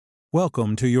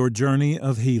Welcome to your journey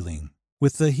of healing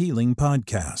with the Healing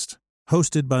Podcast,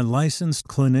 hosted by licensed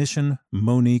clinician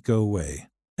Monique Owe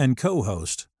and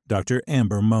co-host Dr.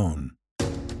 Amber Moan.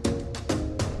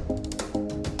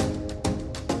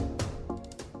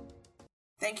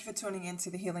 Thank you for tuning in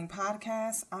to the Healing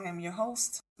Podcast. I am your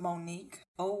host, Monique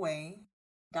Owe.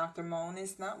 Dr. Moan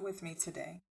is not with me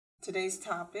today. Today's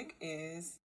topic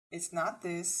is, it's not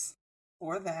this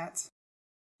or that,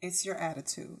 it's your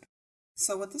attitude.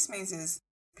 So what this means is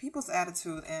people's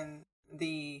attitude and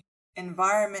the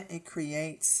environment it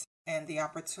creates and the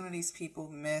opportunities people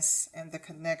miss and the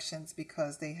connections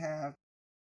because they have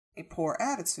a poor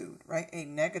attitude, right? A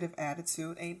negative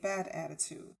attitude, a bad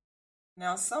attitude.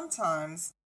 Now,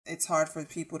 sometimes it's hard for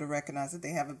people to recognize that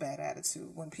they have a bad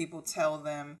attitude. When people tell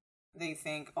them, they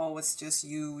think, oh, it's just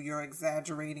you, you're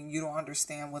exaggerating, you don't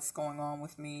understand what's going on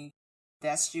with me.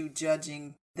 That's you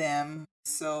judging them.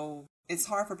 So it's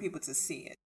hard for people to see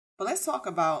it. But let's talk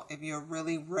about if you're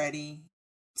really ready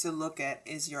to look at,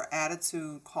 is your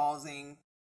attitude causing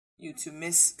you to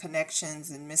miss connections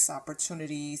and miss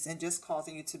opportunities and just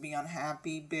causing you to be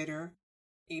unhappy, bitter,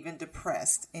 even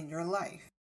depressed in your life?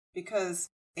 Because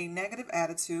a negative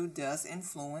attitude does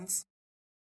influence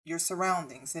your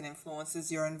surroundings. It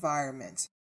influences your environment.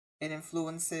 It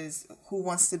influences who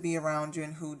wants to be around you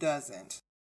and who doesn't.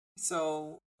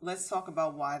 So let's talk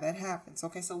about why that happens.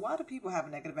 Okay, so why do people have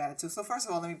a negative attitude? So first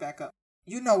of all, let me back up.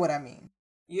 You know what I mean.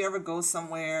 You ever go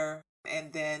somewhere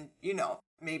and then,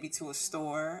 maybe to a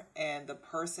store and the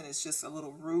person is just a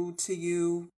little rude to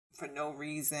you for no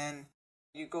reason.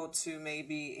 You go to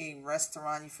maybe a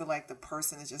restaurant, you feel like the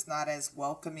person is just not as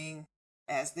welcoming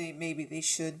as they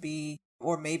should be.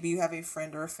 Or maybe you have a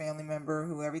friend or a family member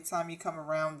who every time you come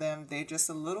around them, they're just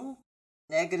a little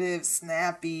negative,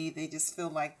 snappy. They just feel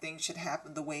like things should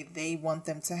happen the way they want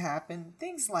them to happen.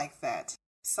 Things like that.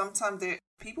 Sometimes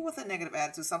people with a negative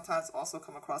attitude sometimes also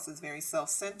come across as very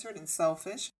self-centered and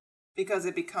selfish because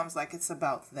it becomes like it's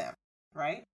about them,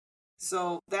 right?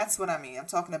 So that's what I mean. I'm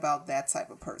talking about that type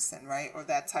of person, right? Or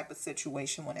that type of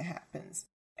situation when it happens.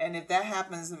 And if that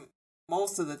happens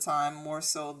most of the time, more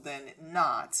so than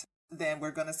not, then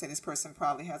we're going to say this person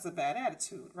probably has a bad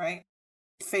attitude, right?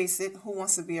 Face it, who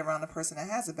wants to be around a person that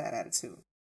has a bad attitude?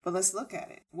 But let's look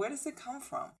at it. Where does it come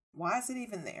from? Why is it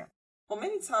even there? Well,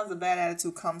 many times a bad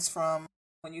attitude comes from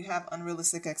when you have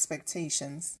unrealistic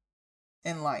expectations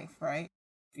in life, right?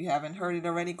 If you haven't heard it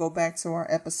already, go back to our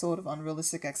episode of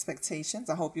unrealistic expectations.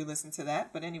 I hope you listened to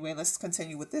that. But anyway, let's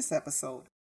continue with this episode.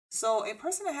 So a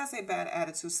person that has a bad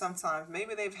attitude, sometimes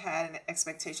maybe they've had an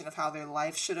expectation of how their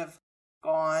life should have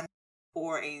gone,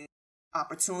 or a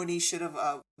opportunity should have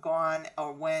gone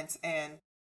or went,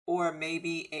 or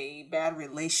maybe a bad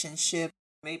relationship,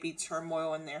 maybe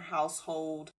turmoil in their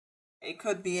household. It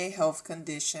could be a health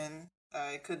condition.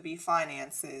 It could be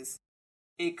finances.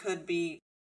 It could be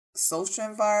social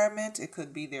environment. It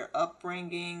could be their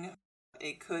upbringing.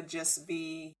 It could just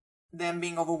be them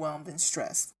being overwhelmed and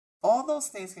stressed. All those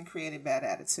things can create a bad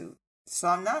attitude. So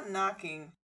I'm not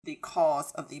knocking the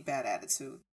cause of the bad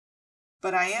attitude,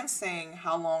 but I am saying,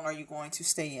 how long are you going to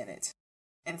stay in it?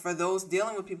 And for those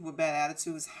dealing with people with bad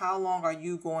attitudes, how long are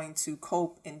you going to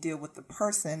cope and deal with the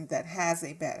person that has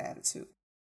a bad attitude?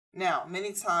 Now,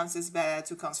 many times this bad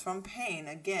attitude comes from pain.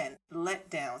 Again,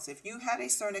 letdowns. If you had a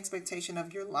certain expectation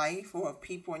of your life or of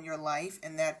people in your life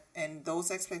and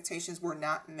those expectations were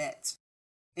not met,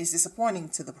 it's disappointing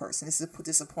to the person. It's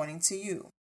disappointing to you.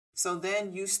 So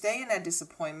then you stay in that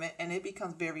disappointment and it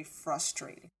becomes very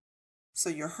frustrating. So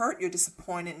you're hurt, you're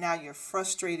disappointed, now you're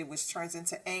frustrated, which turns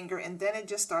into anger, and then it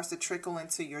just starts to trickle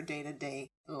into your day-to-day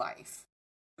life.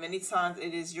 Many times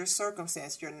it is your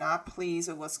circumstance. You're not pleased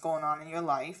with what's going on in your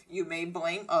life. You may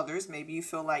blame others. Maybe you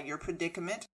feel like your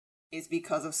predicament is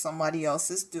because of somebody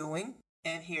else's doing,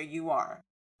 and here you are.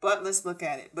 But let's look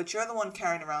at it. But you're the one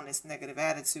carrying around this negative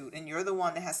attitude, and you're the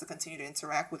one that has to continue to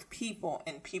interact with people,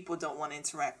 and people don't want to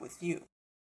interact with you.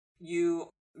 You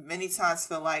many times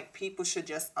feel like people should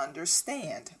just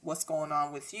understand what's going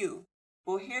on with you.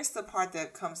 Well, here's the part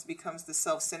that becomes the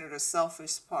self-centered or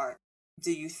selfish part.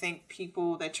 Do you think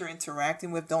people that you're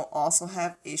interacting with don't also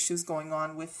have issues going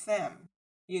on with them?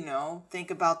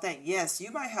 Think about that. Yes,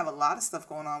 you might have a lot of stuff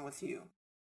going on with you,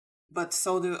 but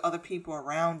so do other people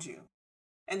around you.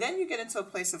 And then you get into a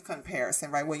place of comparison,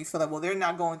 right? Where you feel like, well, they're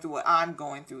not going through what I'm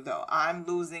going through, though. I'm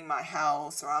losing my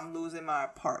house, or I'm losing my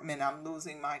apartment. I'm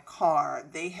losing my car.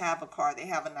 They have a car. They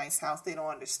have a nice house. They don't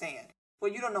understand.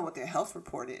 Well, you don't know what their health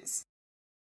report is.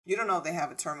 You don't know if they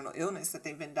have a terminal illness that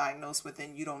they've been diagnosed with,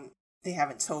 and they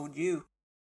haven't told you.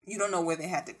 You don't know where they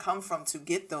had to come from to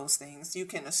get those things. You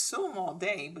can assume all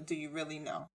day, but do you really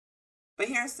know? But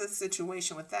here's the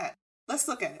situation with that. Let's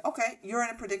look at it. Okay, you're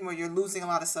in a predicament where you're losing a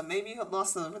lot of stuff. Maybe you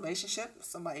lost a relationship,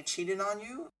 somebody cheated on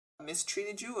you,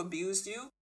 mistreated you, abused you,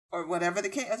 or whatever the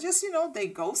case. Just, they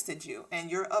ghosted you and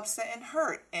you're upset and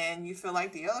hurt and you feel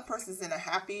like the other person's in a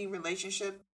happy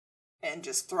relationship and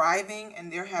just thriving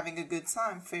and they're having a good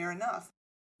time. Fair enough.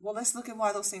 Well, let's look at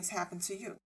why those things happen to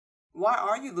you. Why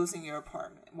are you losing your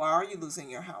apartment? Why are you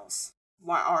losing your house?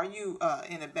 Why are you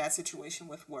in a bad situation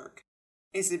with work?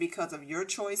 Is it because of your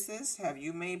choices? Have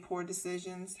you made poor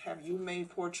decisions? Have you made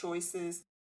poor choices?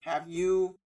 Have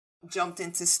you jumped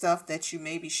into stuff that you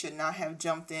maybe should not have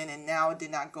jumped in and now it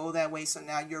did not go that way, so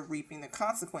now you're reaping the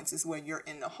consequences where you're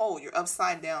in the hole, you're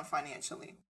upside down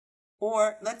financially?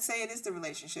 Or let's say it is the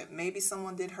relationship. Maybe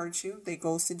someone did hurt you, they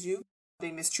ghosted you,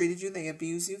 they mistreated you, they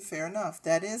abused you. Fair enough.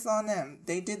 That is on them.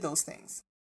 They did those things.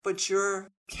 But you're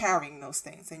carrying those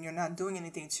things and you're not doing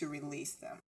anything to release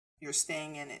them. You're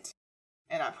staying in it.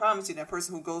 And I promise you, that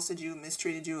person who ghosted you,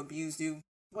 mistreated you, abused you,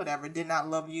 whatever, did not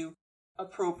love you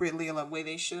appropriately or the way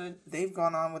they should, they've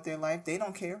gone on with their life. They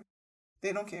don't care.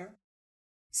 They don't care.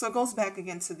 So it goes back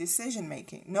again to decision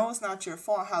making. No, it's not your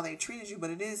fault how they treated you, but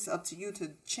it is up to you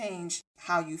to change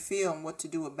how you feel and what to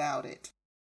do about it.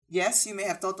 Yes, you may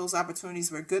have thought those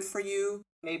opportunities were good for you.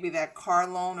 Maybe that car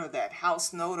loan or that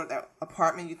house note or that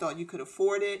apartment, you thought you could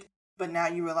afford it. But now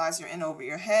you realize you're in over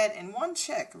your head. And one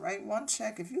check, right? One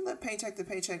check. If you live paycheck to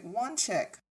paycheck, one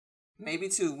check, maybe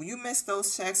two. When you miss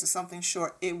those checks or something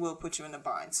short, it will put you in a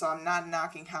bind. So I'm not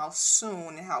knocking how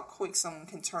soon and how quick someone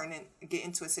can get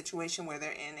into a situation where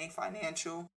they're in a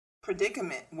financial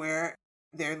predicament where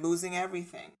they're losing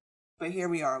everything. But here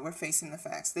we are. We're facing the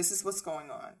facts. This is what's going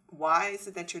on. Why is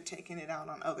it that you're taking it out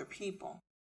on other people?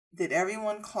 Did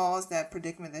everyone cause that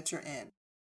predicament that you're in?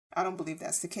 I don't believe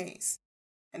that's the case.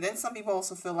 And then some people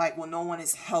also feel like, well, no one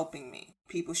is helping me.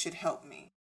 People should help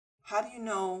me. How do you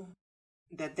know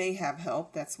that they have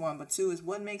help? That's one. But two is,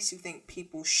 what makes you think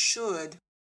people should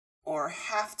or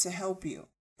have to help you?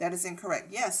 That is incorrect.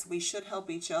 Yes, we should help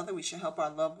each other. We should help our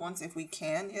loved ones if we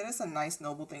can. Yeah, that's a nice,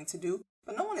 noble thing to do.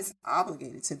 But no one is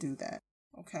obligated to do that.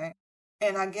 Okay?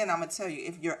 And again, I'm going to tell you,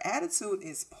 if your attitude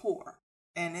is poor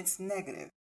and it's negative,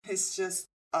 it's just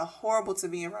horrible to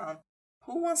be around,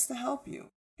 who wants to help you?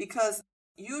 Because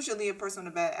usually a person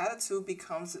with a bad attitude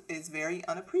is very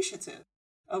unappreciative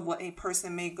of what a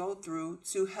person may go through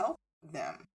to help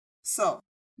them. So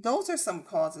those are some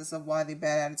causes of why the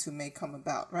bad attitude may come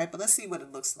about, right? But let's see what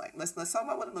it looks like. Let's talk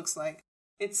about what it looks like.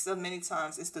 It's many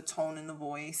times it's the tone in the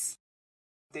voice.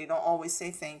 They don't always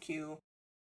say thank you.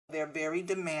 They're very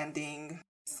demanding.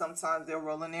 Sometimes they're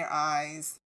rolling their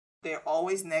eyes. They're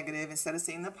always negative instead of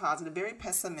seeing the positive. Very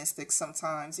pessimistic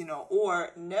sometimes,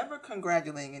 or never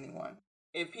congratulating anyone.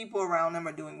 If people around them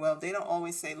are doing well, they don't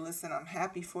always say, listen, I'm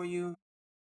happy for you.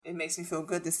 It makes me feel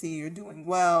good to see you're doing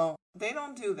well. They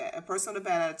don't do that. A person with a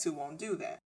bad attitude won't do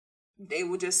that. They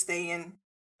will just stay in,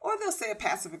 or they'll say a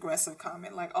passive-aggressive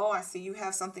comment like, oh, I see you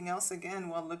have something else again.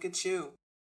 Well, look at you.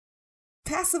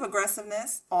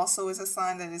 Passive-aggressiveness also is a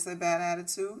sign that it's a bad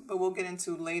attitude, but we'll get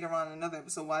into later on in another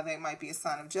episode why that might be a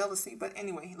sign of jealousy. But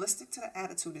anyway, let's stick to the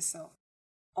attitude itself.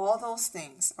 All those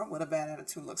things are what a bad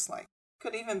attitude looks like.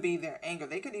 Could even be their anger.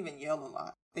 They could even yell a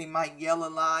lot. They might yell a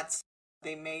lot.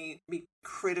 They may be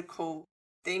critical.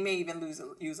 They may even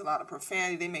use a lot of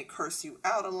profanity. They may curse you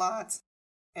out a lot.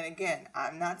 And again,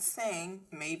 I'm not saying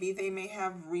maybe they may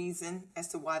have reason as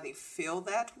to why they feel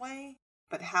that way,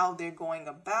 but how they're going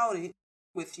about it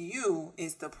with you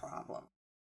is the problem.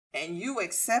 And you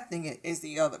accepting it is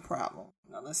the other problem.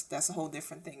 Now, that's a whole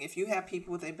different thing. If you have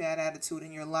people with a bad attitude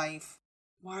in your life,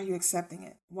 why are you accepting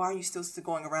it? Why are you still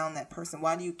going around that person?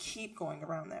 Why do you keep going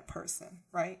around that person,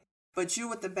 right? But you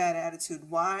with the bad attitude,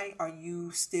 why are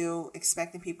you still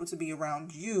expecting people to be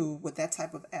around you with that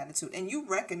type of attitude? And you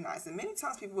recognize it. Many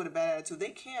times people with a bad attitude,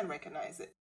 they can recognize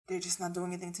it. They're just not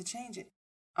doing anything to change it.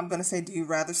 I'm going to say, do you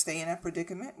rather stay in that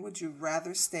predicament? Would you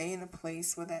rather stay in a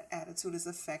place where that attitude is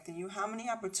affecting you? How many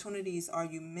opportunities are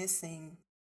you missing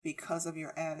because of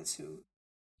your attitude?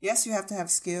 Yes, you have to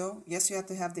have skill. Yes, you have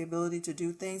to have the ability to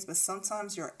do things, but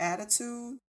sometimes your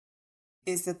attitude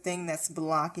is the thing that's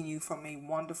blocking you from a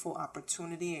wonderful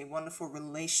opportunity, a wonderful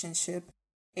relationship,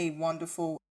 a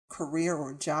wonderful career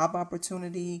or job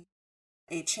opportunity,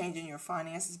 a change in your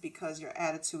finances because your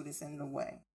attitude is in the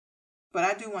way. But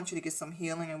I do want you to get some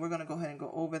healing, and we're going to go ahead and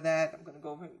go over that. I'm going to go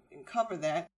over and cover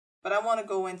that. But I want to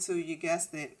go into, you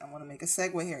guessed it, I want to make a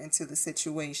segue here into the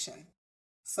situation.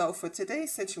 So for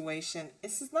today's situation,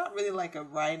 this is not really like a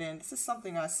write-in. This is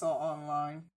something I saw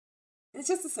online. It's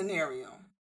just a scenario.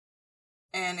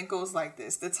 And it goes like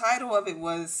this. The title of it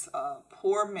was,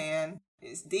 Poor Man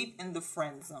is Deep in the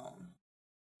Friend Zone.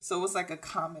 So it was like a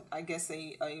comment. I guess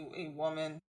a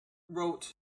woman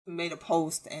made a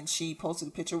post, and she posted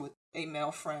a picture with a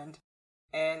male friend,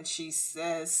 and she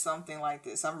says something like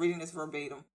this. I'm reading this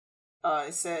verbatim.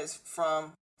 It says,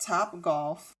 from Top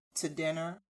Golf to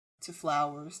dinner to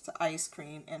flowers to ice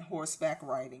cream and horseback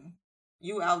riding,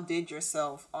 you outdid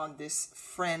yourself on this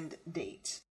friend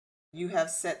date. You have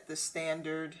set the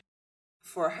standard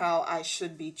for how I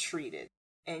should be treated,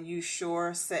 and you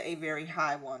sure set a very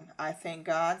high one. I thank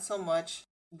God so much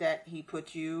that He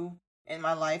put you in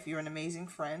my life. You're an amazing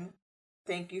friend.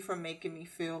 Thank you for making me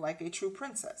feel like a true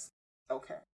princess.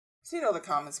 Okay. So, the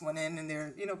comments went in, and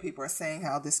there, people are saying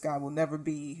how this guy will never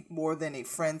be more than a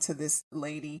friend to this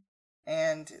lady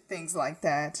and things like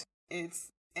that.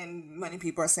 And many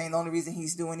people are saying the only reason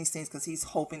he's doing these things because he's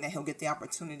hoping that he'll get the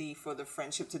opportunity for the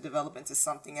friendship to develop into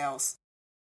something else.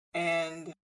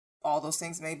 And all those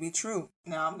things may be true.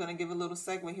 Now, I'm going to give a little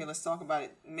segue here. Let's talk about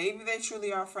it. Maybe they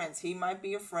truly are friends. He might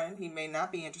be a friend. He may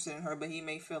not be interested in her, but he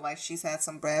may feel like she's had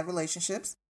some bad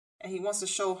relationships, and he wants to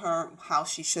show her how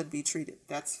she should be treated.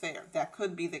 That's fair. That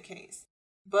could be the case.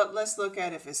 But let's look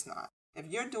at if it's not. If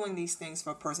you're doing these things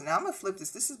for a person, now I'm going to flip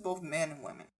this. This is both men and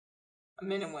women.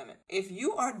 Men and women. If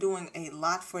you are doing a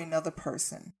lot for another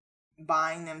person,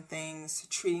 buying them things,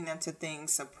 treating them to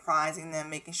things, surprising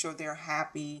them, making sure they're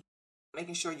happy,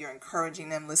 making sure you're encouraging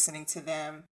them, listening to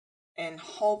them, in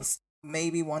hopes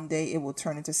maybe one day it will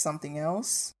turn into something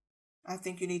else, I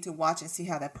think you need to watch and see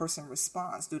how that person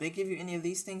responds. Do they give you any of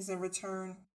these things in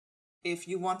return? If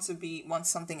you want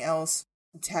something else,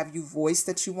 have you voiced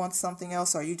that you want something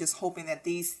else? Or are you just hoping that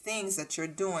these things that you're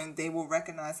doing, they will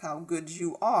recognize how good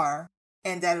you are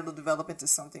and that it'll develop into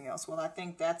something else? Well, I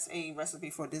think that's a recipe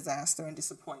for disaster and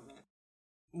disappointment.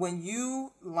 When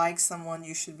you like someone,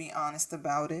 you should be honest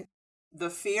about it. The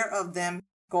fear of them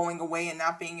going away and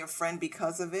not being your friend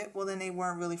because of it, well, then they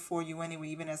weren't really for you anyway,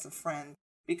 even as a friend.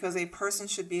 Because a person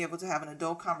should be able to have an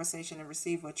adult conversation and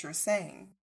receive what you're saying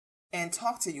and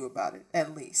talk to you about it,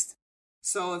 at least.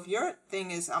 So if your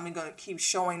thing is, I'm going to keep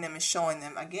showing them,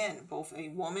 again, both a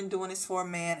woman doing this for a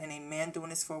man and a man doing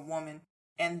this for a woman,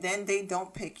 and then they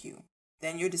don't pick you,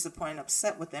 then you're disappointed and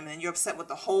upset with them, and you're upset with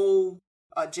the whole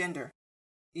gender.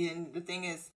 And the thing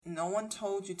is, no one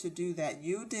told you to do that.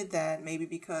 You did that maybe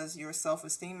because your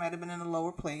self-esteem might have been in a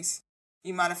lower place.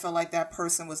 You might have felt like that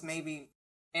person was maybe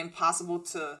impossible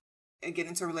to get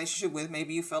into a relationship with.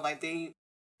 Maybe you felt like that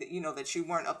you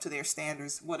weren't up to their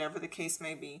standards, whatever the case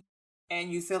may be.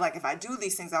 And you feel like if I do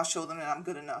these things, I'll show them that I'm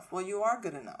good enough. Well, you are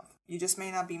good enough. You just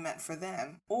may not be meant for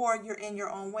them. Or you're in your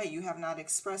own way. You have not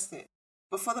expressed it.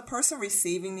 But for the person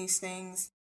receiving these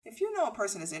things, if you know a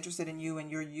person is interested in you and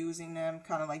you're using them,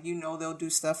 kind of like they'll do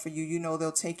stuff for you,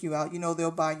 they'll take you out, they'll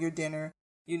buy your dinner,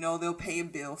 they'll pay a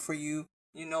bill for you,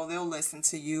 they'll listen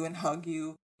to you and hug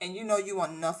you, and you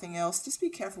want nothing else, just be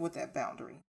careful with that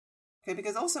boundary. Okay,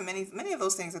 because also many of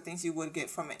those things are things you would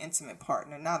get from an intimate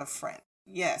partner, not a friend.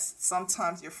 Yes,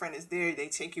 sometimes your friend is there, they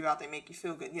take you out, they make you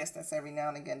feel good. Yes, that's every now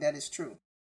and again, that is true.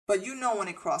 But when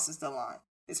it crosses the line.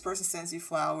 This person sends you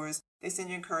flowers, they send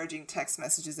you encouraging text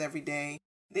messages every day,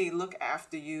 they look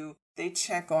after you, they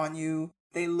check on you,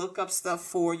 they look up stuff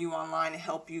for you online and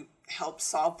help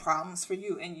solve problems for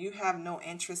you, and you have no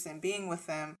interest in being with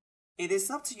them. It is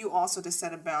up to you also to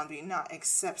set a boundary and not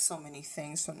accept so many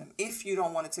things from them if you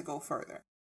don't want it to go further.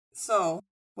 So,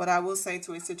 what I will say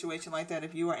to a situation like that,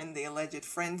 if you are in the alleged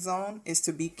friend zone, is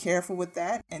to be careful with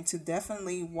that and to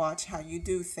definitely watch how you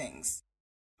do things.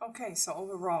 Okay, so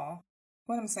overall,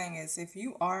 what I'm saying is if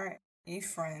you are a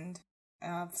friend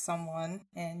of someone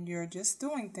and you're just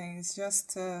doing things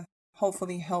just to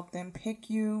hopefully help them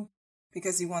pick you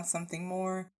because you want something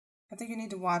more, I think you need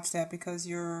to watch that because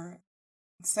you're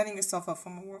setting yourself up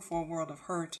for a world of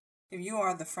hurt. If you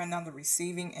are the friend on the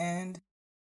receiving end,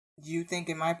 you think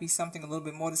it might be something a little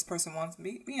bit more this person wants.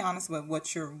 Be honest with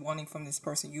what you're wanting from this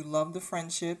person. You love the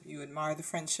friendship, you admire the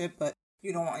friendship, but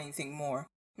you don't want anything more.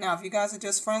 Now, if you guys are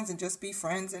just friends, and just be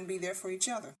friends and be there for each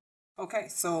other. Okay,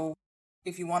 so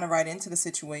if you want to write into the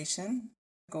situation,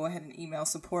 go ahead and email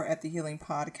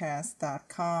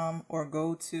support@thehealingpodcast.com or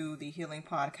go to the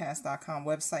healingpodcast.com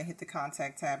website, hit the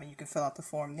contact tab, and you can fill out the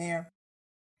form there.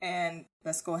 And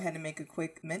let's go ahead and make a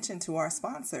quick mention to our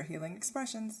sponsor, Healing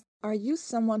Expressions. Are you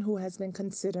someone who has been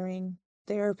considering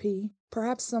therapy?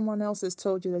 Perhaps someone else has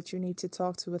told you that you need to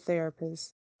talk to a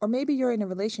therapist. Or maybe you're in a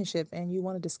relationship and you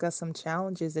want to discuss some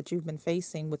challenges that you've been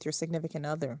facing with your significant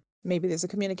other. Maybe there's a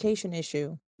communication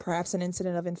issue, perhaps an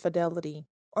incident of infidelity.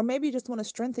 Or maybe you just want to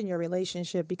strengthen your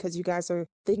relationship because you guys are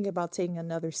thinking about taking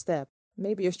another step.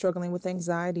 Maybe you're struggling with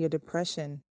anxiety or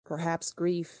depression, perhaps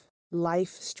grief,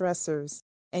 life stressors,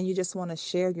 and you just want to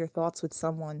share your thoughts with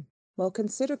someone. Well,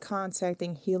 consider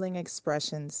contacting Healing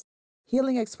Expressions.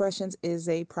 Healing Expressions is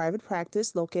a private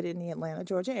practice located in the Atlanta,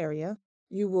 Georgia area.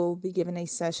 You will be given a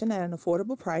session at an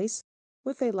affordable price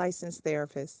with a licensed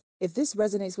therapist. If this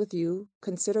resonates with you,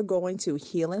 consider going to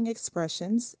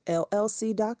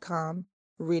healingexpressionsllc.com,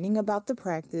 reading about the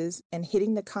practice, and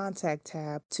hitting the contact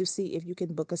tab to see if you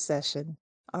can book a session.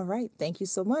 All right, thank you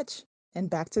so much. And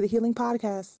back to the Healing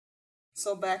Podcast.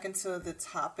 So back into the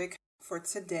topic for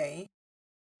today,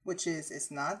 which is it's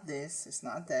not this, it's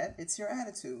not that, it's your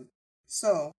attitude.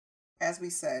 So, as we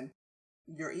said,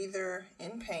 you're either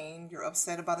in pain, you're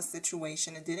upset about a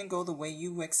situation, it didn't go the way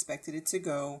you expected it to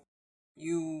go,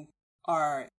 you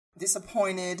are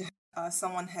disappointed,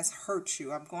 someone has hurt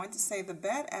you. I'm going to say the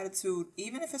bad attitude,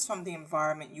 even if it's from the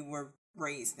environment you were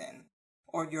raised in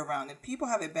or you're around, if people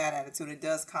have a bad attitude, it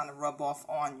does kind of rub off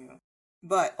on you.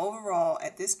 But overall,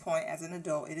 at this point, as an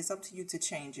adult, it is up to you to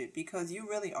change it because you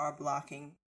really are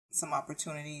blocking some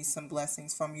opportunities, some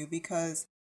blessings from you, because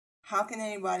how can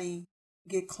anybody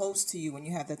get close to you when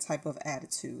you have that type of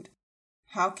attitude?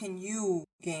 How can you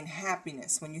gain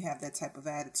happiness when you have that type of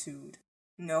attitude?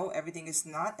 No, everything is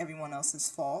not everyone else's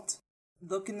fault.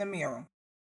 Look in the mirror.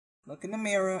 Look in the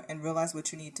mirror and realize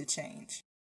what you need to change.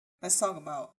 Let's talk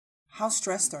about how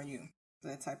stressed are you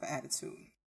with that type of attitude?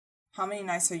 How many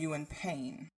nights are you in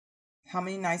pain? How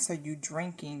many nights are you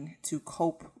drinking to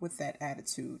cope with that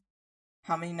attitude?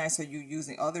 How many nights are you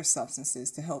using other substances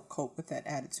to help cope with that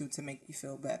attitude to make you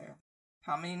feel better?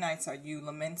 How many nights are you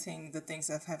lamenting the things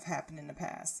that have happened in the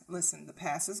past? Listen, the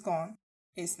past is gone.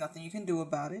 It's nothing you can do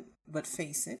about it, but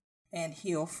face it and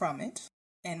heal from it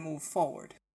and move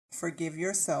forward. Forgive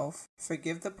yourself.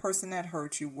 Forgive the person that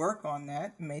hurt you. Work on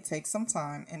that. It may take some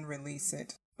time and release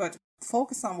it. But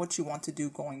focus on what you want to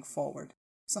do going forward.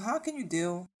 So how can you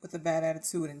deal with a bad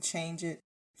attitude and change it?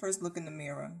 First, look in the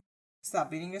mirror.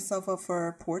 Stop beating yourself up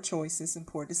for poor choices and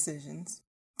poor decisions.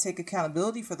 Take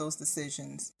accountability for those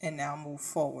decisions and now move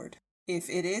forward. If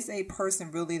it is a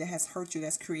person really that has hurt you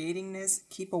that's creating this,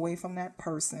 keep away from that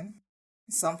person.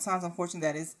 Sometimes,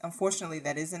 unfortunately,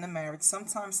 that is in a marriage.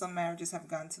 Sometimes some marriages have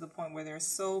gotten to the point where they're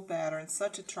so bad or in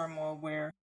such a turmoil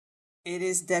where it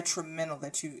is detrimental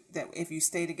that if you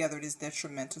stay together, it is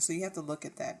detrimental. So you have to look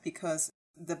at that because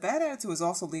the bad attitude is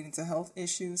also leading to health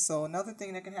issues. So another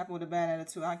thing that can happen with a bad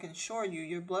attitude, I can assure you,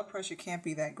 your blood pressure can't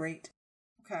be that great.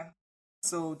 Okay.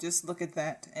 So just look at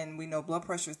that. And we know blood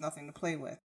pressure is nothing to play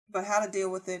with. But how to deal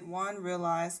with it? One,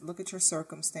 look at your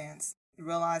circumstance.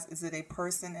 Realize, is it a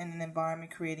person and an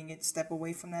environment creating it? Step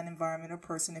away from that environment or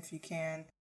person if you can.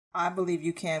 I believe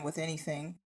you can with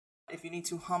anything. If you need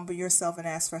to humble yourself and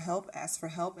ask for help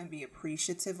and be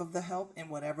appreciative of the help in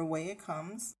whatever way it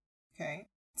comes. Okay.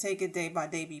 Take it day by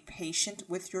day. Be patient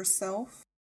with yourself.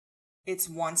 It's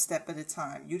one step at a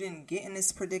time. You didn't get in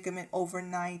this predicament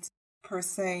overnight per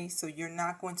se, so you're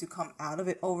not going to come out of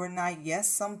it overnight. Yes,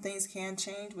 some things can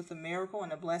change with a miracle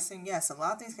and a blessing. Yes, a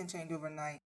lot of things can change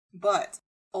overnight. But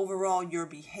overall, your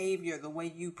behavior, the way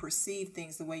you perceive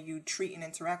things, the way you treat and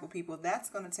interact with people, that's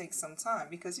going to take some time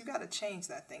because you got to change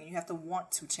that thing. You have to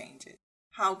want to change it.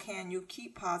 How can you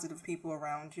keep positive people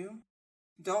around you?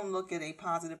 Don't look at a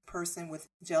positive person with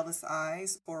jealous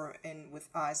eyes or with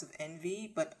eyes of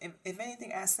envy. But if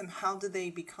anything, ask them, how do they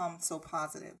become so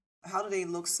positive? How are they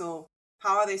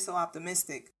so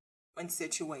optimistic in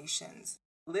situations?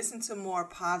 Listen to more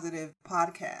positive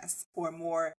podcasts or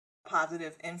more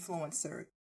positive influencer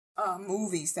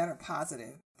movies that are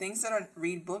positive.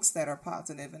 Read books that are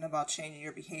positive and about changing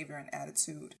your behavior and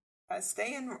attitude.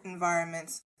 Stay in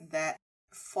environments that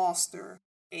foster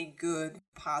a good,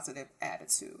 positive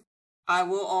attitude. I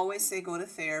will always say go to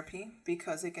therapy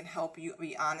because it can help you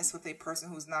be honest with a person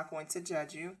who's not going to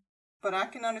judge you. But I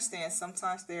can understand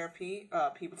sometimes therapy,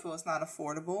 people feel it's not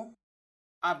affordable.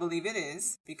 I believe it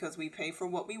is because we pay for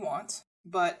what we want.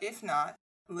 But if not,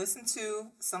 listen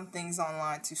to some things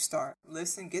online to start.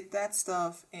 Listen, get that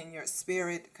stuff in your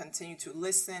spirit. Continue to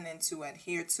listen and to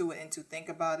adhere to it and to think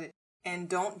about it. And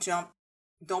don't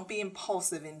be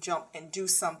impulsive and jump and do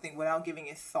something without giving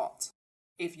it thought.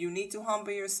 If you need to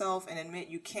humble yourself and admit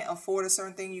you can't afford a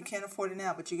certain thing, you can't afford it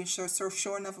now, but you can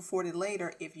sure enough afford it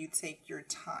later if you take your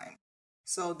time.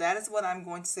 So that is what I'm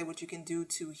going to say, what you can do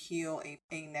to heal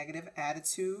a negative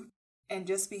attitude, and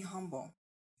just be humble.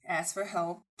 Ask for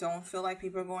help. Don't feel like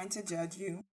people are going to judge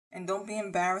you, and don't be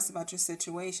embarrassed about your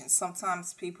situation.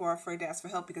 Sometimes people are afraid to ask for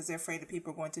help because they're afraid that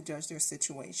people are going to judge their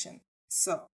situation.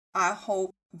 So I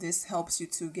hope this helps you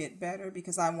to get better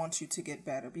because I want you to get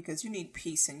better because you need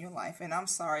peace in your life. And I'm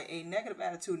sorry, a negative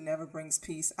attitude never brings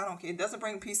peace. I don't care. It doesn't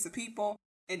bring peace to people.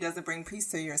 It doesn't bring peace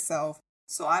to yourself.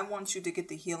 So I want you to get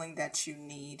the healing that you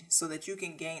need so that you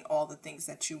can gain all the things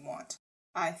that you want.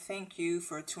 I thank you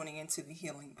for tuning into the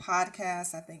Healing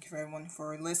Podcast. I thank you for everyone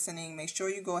for listening. Make sure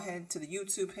you go ahead to the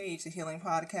YouTube page, the Healing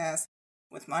Podcast,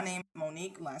 with my name,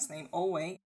 Monique, last name Owe,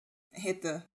 and hit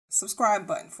the subscribe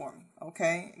button for me,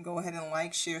 okay? Go ahead and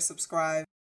like, share, subscribe.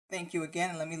 Thank you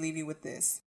again, and let me leave you with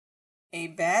this. A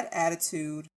bad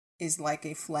attitude is like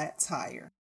a flat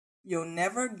tire. You'll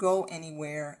never go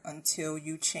anywhere until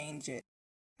you change it.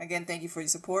 Again, thank you for your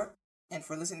support and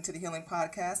for listening to the Healing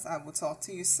Podcast. I will talk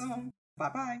to you soon.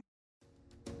 Bye-bye.